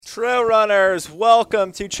Trail runners,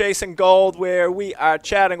 welcome to Chasing Gold, where we are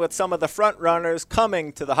chatting with some of the front runners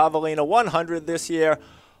coming to the Javelina 100 this year,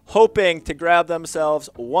 hoping to grab themselves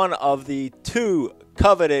one of the two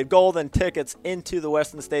coveted golden tickets into the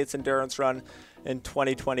Western States Endurance Run in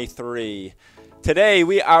 2023. Today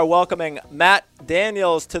we are welcoming Matt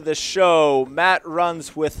Daniels to the show. Matt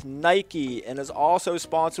runs with Nike and is also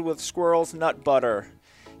sponsored with Squirrels Nut Butter.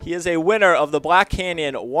 He is a winner of the Black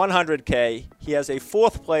Canyon 100K. He has a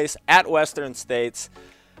 4th place at Western States.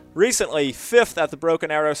 Recently, 5th at the Broken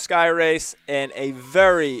Arrow Sky Race and a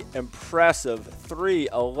very impressive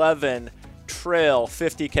 3:11 trail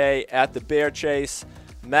 50K at the Bear Chase.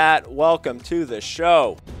 Matt, welcome to the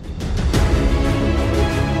show.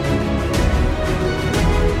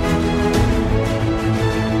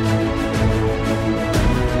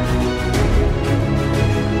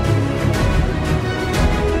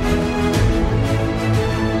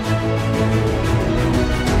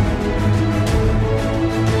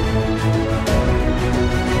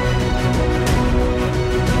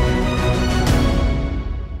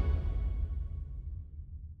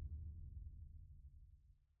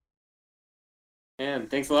 And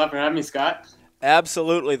thanks a lot for having me, Scott.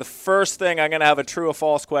 Absolutely. The first thing I'm going to have a true or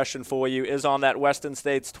false question for you is on that Western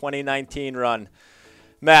States 2019 run.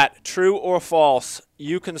 Matt, true or false,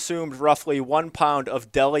 you consumed roughly 1 pound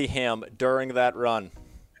of deli ham during that run?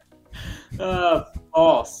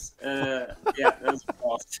 False. Yeah, that was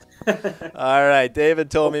false. All right.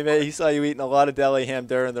 David told me, he saw you eating a lot of deli ham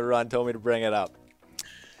during the run, told me to bring it up.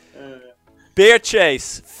 Bear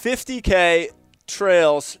Chase, 50K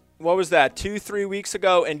trails. What was that, 2-3 weeks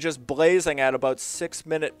ago, and just blazing at about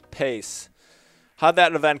 6-minute pace. How'd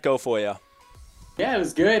that event go for you? Yeah, it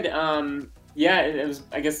was good. Yeah, it was,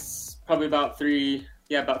 I guess, probably about 3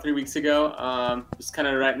 weeks ago. Just kind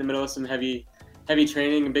of right in the middle of some heavy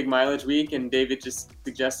training and big mileage week, and David just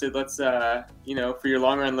suggested, let's, for your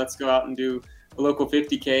long run, let's go out and do a local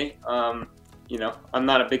 50K. I'm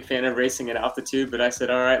not a big fan of racing at altitude, but I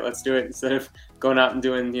said, all right, let's do it instead of going out and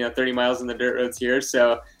doing, 30 miles on the dirt roads here.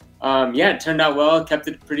 So, it turned out well. Kept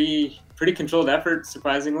it pretty controlled effort,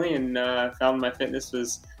 surprisingly, and found my fitness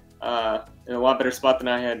was in a lot better spot than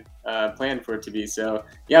I had planned for it to be. So,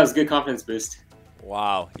 yeah, it was a good confidence boost.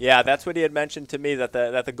 Wow. Yeah, that's what he had mentioned to me, that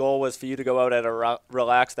the goal was for you to go out at a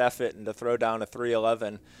relaxed effort and to throw down a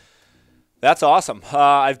 3:11. That's awesome.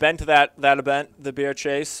 I've been to that event, the Bear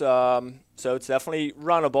Chase, so it's definitely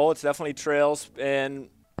runnable. It's definitely trails, and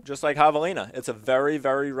just like Javelina, it's a very,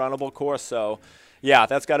 very runnable course. So, yeah,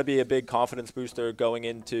 that's got to be a big confidence booster going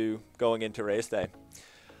into race day.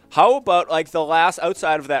 How about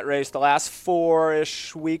outside of that race, the last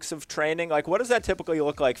 4-ish weeks of training? Like, what does that typically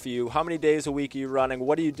look like for you? How many days a week are you running?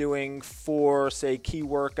 What are you doing for, say, key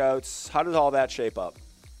workouts? How does all that shape up?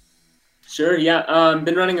 Sure, yeah.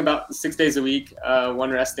 Been running about 6 days a week,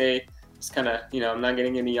 1 rest day. Just kind of, I'm not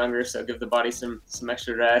getting any younger, so give the body some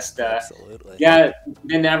extra rest. Absolutely. Yeah,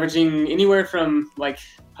 been averaging anywhere from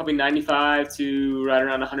probably 95 to right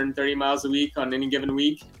around 130 miles a week on any given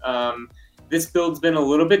week. This build's been a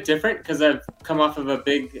little bit different because I've come off of a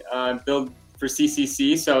big build for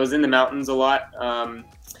CCC, so I was in the mountains a lot.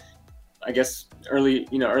 I guess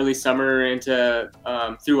early summer into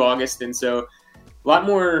through August, and so a lot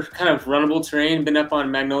more kind of runnable terrain. Been up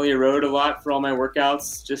on Magnolia Road a lot for all my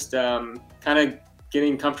workouts. Just kind of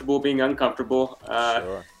getting comfortable being uncomfortable.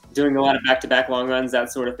 Sure. Doing a lot of back-to-back long runs,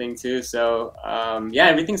 that sort of thing too. So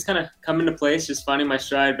everything's kind of come into place. Just finding my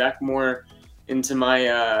stride back more into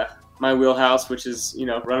my my wheelhouse, which is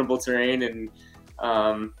runnable terrain and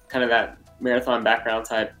kind of that marathon background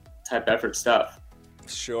type effort stuff.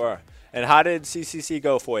 Sure. And how did CCC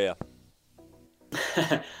go for you?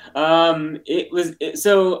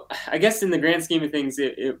 So I guess in the grand scheme of things,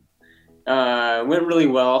 it went really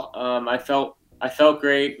well. I felt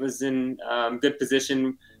great, was in good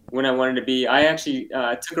position when I wanted to be. I actually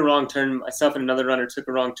took a wrong turn. Myself and another runner took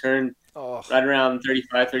a wrong turn right around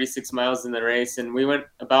 35-36 miles in the race, and we went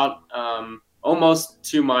about almost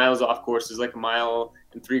 2 miles off course. It was like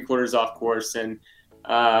 1.75 miles off course, and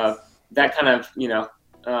that kind of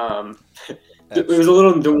it was a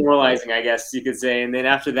little demoralizing, I guess you could say. And then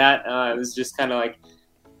after that, it was just kind of like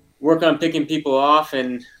work on picking people off,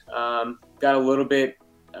 and got a little bit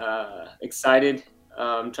excited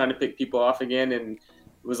trying to pick people off again, and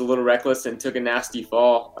was a little reckless and took a nasty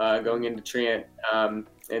fall going into Trient,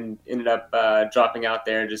 and ended up dropping out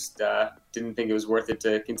there. Just didn't think it was worth it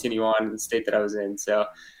to continue on in the state that I was in. So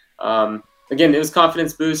again, it was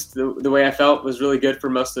confidence boost. The way I felt was really good for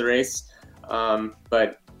most of the race.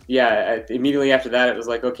 But yeah, immediately after that, it was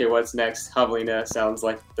like, okay, what's next? Javelina sounds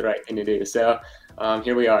like the right thing to do. So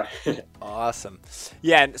here we are. Awesome.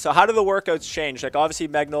 Yeah, and so how do the workouts change? Like, obviously,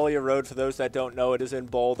 Magnolia Road, for those that don't know, it is in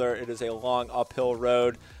Boulder. It is a long uphill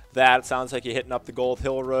road. That sounds like you're hitting up the Gold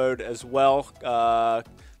Hill Road as well.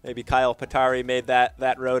 Maybe Kyle Patari made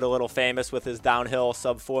that road a little famous with his downhill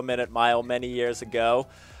sub 4-minute mile many years ago.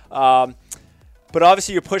 But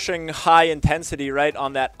obviously you're pushing high intensity, right,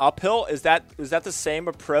 on that uphill. Is that the same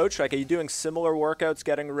approach? Like, are you doing similar workouts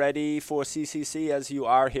getting ready for CCC as you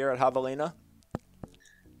are here at Javelina?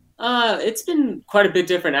 It's been quite a bit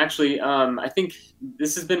different, actually. I think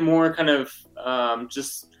this has been more kind of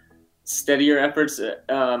just steadier efforts.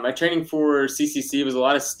 My training for CCC was a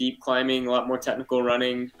lot of steep climbing, a lot more technical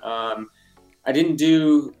running. I didn't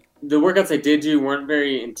do the workouts I did do weren't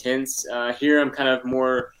very intense. Here I'm kind of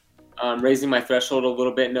more raising my threshold a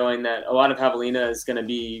little bit, knowing that a lot of Javelina is going to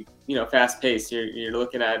be, fast paced. You're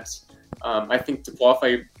looking at, I think to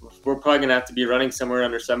qualify, we're probably going to have to be running somewhere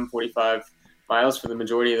under 7:45 miles for the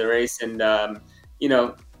majority of the race, and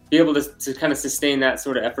be able to kind of sustain that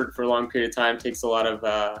sort of effort for a long period of time takes a lot of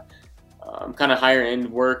kind of higher end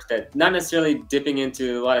work, that not necessarily dipping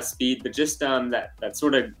into a lot of speed, but just that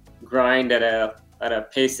sort of grind at a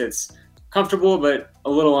pace that's comfortable but a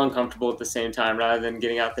little uncomfortable at the same time, rather than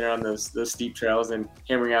getting out there on those steep trails and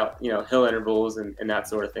hammering out hill intervals and that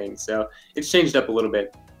sort of thing. So it's changed up a little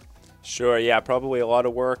bit. Sure, yeah, probably a lot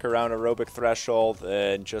of work around aerobic threshold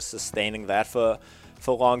and just sustaining that for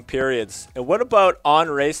long periods. And what about on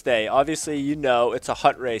race day? Obviously, it's a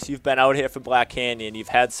hut race. You've been out here for Black Canyon. You've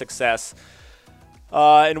had success.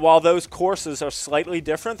 And while those courses are slightly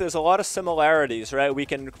different, there's a lot of similarities, right? We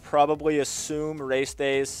can probably assume race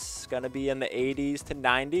days going to be in the 80s to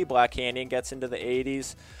 90. Black Canyon gets into the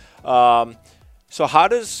 80s. So how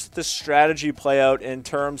does the strategy play out in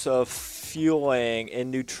terms of fueling and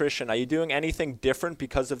nutrition? Are you doing anything different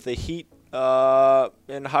because of the heat?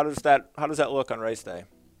 And how does that look on race day?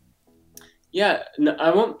 Yeah, no, I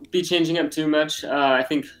won't be changing up too much. I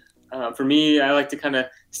think for me, I like to kind of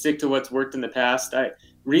stick to what's worked in the past.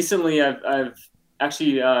 Recently I've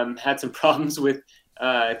actually had some problems with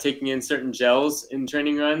taking in certain gels in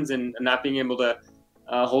training runs and not being able to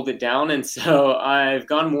hold it down, and so I've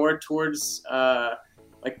gone more towards I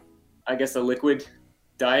guess a liquid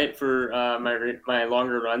diet for my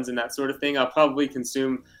longer runs and that sort of thing. I'll probably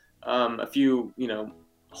consume a few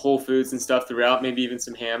whole foods and stuff throughout, maybe even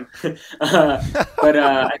some ham. But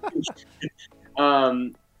I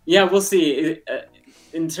think yeah, we'll see.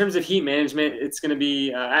 In terms of heat management, it's going to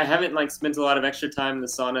be. I haven't spent a lot of extra time in the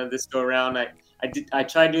sauna this go around. I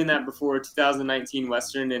tried doing that before 2019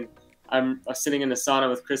 Western, and I'm sitting in the sauna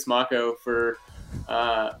with Chris Mocco for.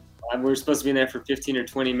 We were supposed to be in there for 15 or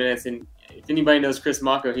 20 minutes, and if anybody knows Chris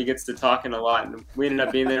Mocco, he gets to talking a lot, and we ended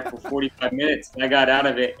up being there for 45 minutes. And I got out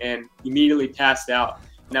of it and immediately passed out,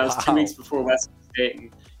 and that was 2 weeks before Western State,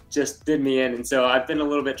 and just did me in. And so I've been a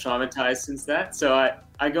little bit traumatized since that. So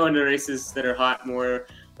I go into races that are hot more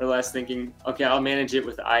or less thinking, okay, I'll manage it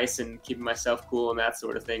with ice and keeping myself cool and that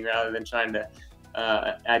sort of thing, rather than trying to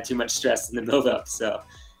add too much stress in the build-up. So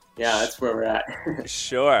yeah, that's where we're at.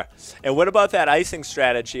 Sure. And what about that icing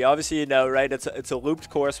strategy? Obviously, right, it's a looped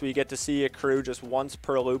course where you get to see a crew just once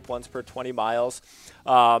per loop, once per 20 miles.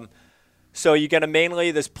 So you're going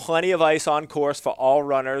to there's plenty of ice on course for all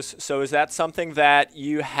runners. So is that something that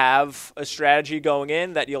you have a strategy going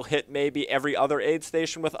in, that you'll hit maybe every other aid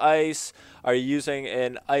station with ice? Are you using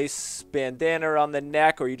an ice bandana on the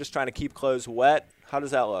neck, or are you just trying to keep clothes wet? How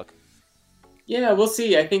does that look? Yeah, we'll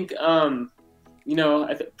see. I think,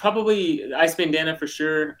 probably ice bandana for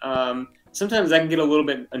sure. Sometimes that can get a little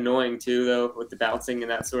bit annoying too, though, with the bouncing and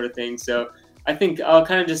that sort of thing. So I think I'll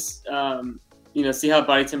kind of just, see how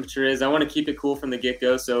body temperature is. I want to keep it cool from the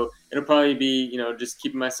get-go, so it'll probably be, just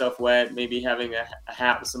keeping myself wet, maybe having a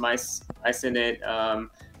hat with some ice in it,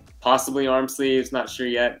 possibly arm sleeves, not sure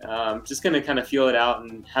yet. Just going to kind of feel it out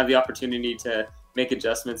and have the opportunity to make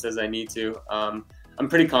adjustments as I need to. I'm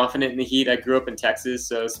pretty confident in the heat. I grew up in Texas,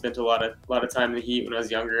 so spent a lot of time in the heat when I was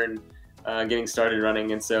younger and getting started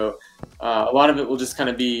running. And so a lot of it will just kind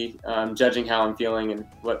of be judging how I'm feeling and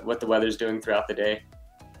what the weather's doing throughout the day.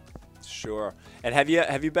 Sure. And have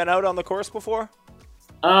you been out on the course before?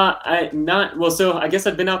 So I guess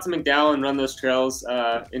I've been out to McDowell and run those trails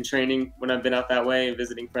in training when I've been out that way,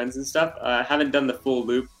 visiting friends and stuff. I haven't done the full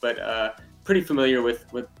loop, but pretty familiar with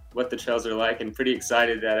what the trails are like, and pretty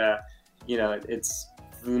excited that it's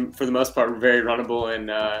for the most part very runnable and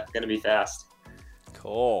going to be fast.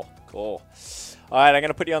 Cool. All right, I'm going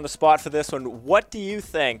to put you on the spot for this one. What do you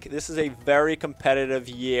think? This is a very competitive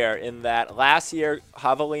year, in that last year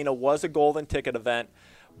Javelina was a golden ticket event,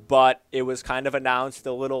 but it was kind of announced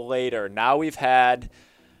a little later. Now we've had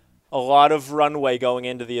a lot of runway going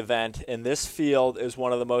into the event, and this field is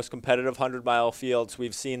one of the most competitive 100-mile fields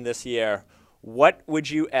we've seen this year. What would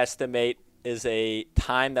you estimate is a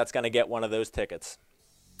time that's going to get one of those tickets?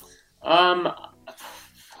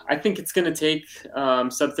 I think it's going to take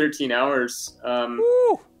sub 13 hours.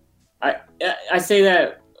 I say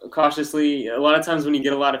that cautiously. A lot of times when you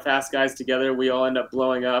get a lot of fast guys together, we all end up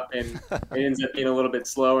blowing up, and it ends up being a little bit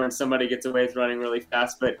slower, and somebody gets away with running really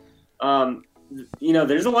fast. But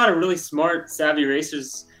there's a lot of really smart, savvy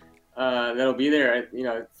racers that'll be there.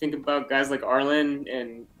 Think about guys like Arlen,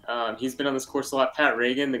 and he's been on this course a lot. Pat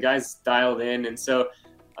Reagan, the guy's dialed in, and so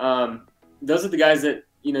those are the guys that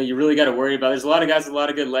you really got to worry about. There's a lot of guys with a lot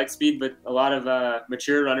of good leg speed, but a lot of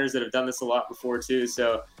mature runners that have done this a lot before too.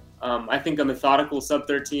 So I think a methodical sub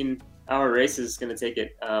 13-hour race is going to take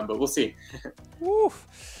it, but we'll see. Woo.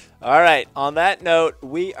 All right. On that note,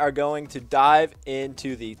 we are going to dive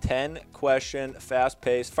into the 10-question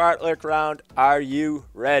fast-paced fartlek round. Are you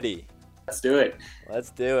ready? Let's do it.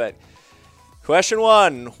 Let's do it. Question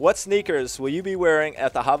 1. What sneakers will you be wearing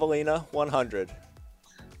at the Javelina 100? I'll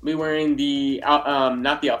be wearing the,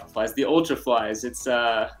 not the Alpha Flies, the Ultra Flies. It's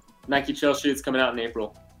Nike Trail Shoes coming out in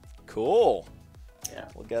April. Cool. Yeah.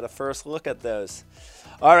 We'll get a first look at those.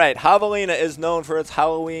 All right. Javelina is known for its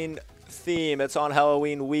Halloween theme. It's on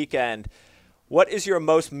Halloween weekend. What is your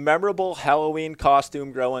most memorable Halloween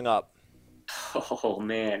costume growing up? Oh,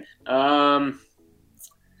 man.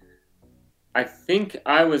 I think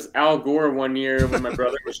I was Al Gore one year when my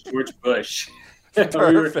brother was George Bush.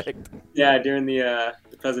 Perfect. During the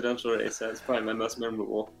presidential race. That's probably my most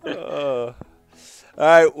memorable. All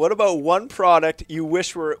right. What about one product you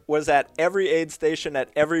wish was at every aid station at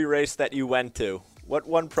every race that you went to? What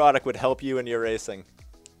one product would help you in your racing?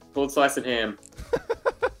 Cold slice of ham.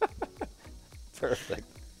 Perfect.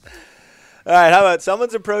 All right. How about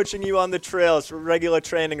someone's approaching you on the trails for a regular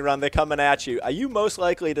training run? They're coming at you. Are you most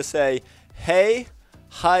likely to say, hey,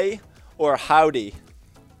 hi, or howdy?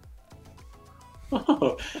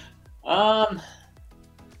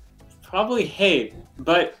 Probably hey,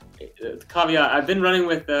 but caveat, I've been running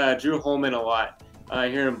with Drew Holman a lot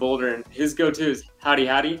here in Boulder, and his go-to is howdy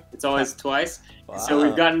howdy. It's always twice. Wow. So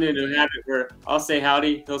we've gotten into a habit where I'll say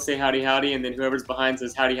howdy, he'll say howdy howdy, and then whoever's behind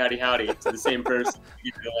says howdy howdy howdy to the same person.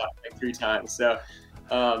 We do it a lot, like 3 times. So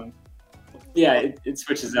it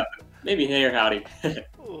switches up. Maybe hey or howdy.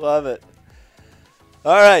 Love it.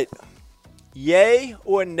 All right. Yay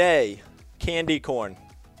or nay, candy corn?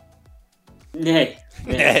 Nay.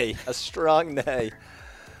 Nay. A strong nay.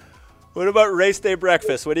 What about race day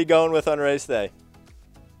breakfast? What are you going with on race day?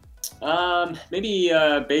 Maybe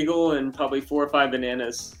a bagel and probably 4 or 5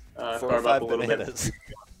 bananas. 4 or 5 bananas.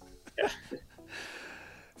 Yeah.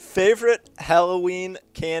 Favorite Halloween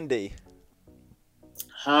candy?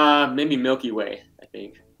 Maybe Milky Way, I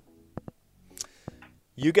think.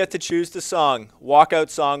 You get to choose the song, walkout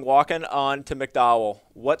song, walking on to McDowell.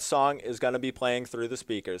 What song is going to be playing through the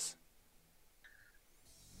speakers?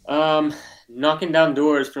 Knocking Down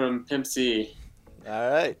Doors from Pimp C.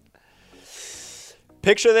 All right.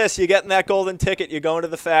 Picture this. You're getting that golden ticket. You're going to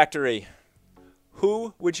the factory.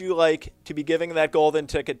 Who would you like to be giving that golden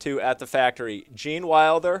ticket to at the factory? Gene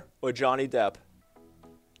Wilder or Johnny Depp?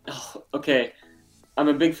 Oh, okay. I'm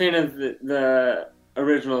a big fan of the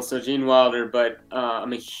original, so Gene Wilder, but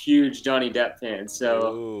I'm a huge Johnny Depp fan.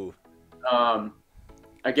 So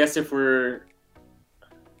I guess if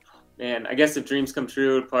dreams come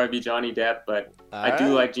true, it would probably be Johnny Depp, but I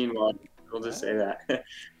do like Gene Wilder. We'll just say that.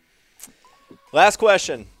 Last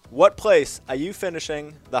question. What place are you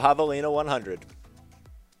finishing the Javelina 100?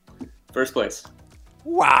 First place.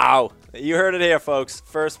 Wow. You heard it here, folks.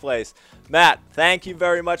 First place. Matt, thank you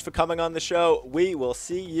very much for coming on the show. We will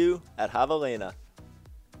see you at Javelina.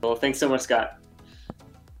 Well, thanks so much, Scott.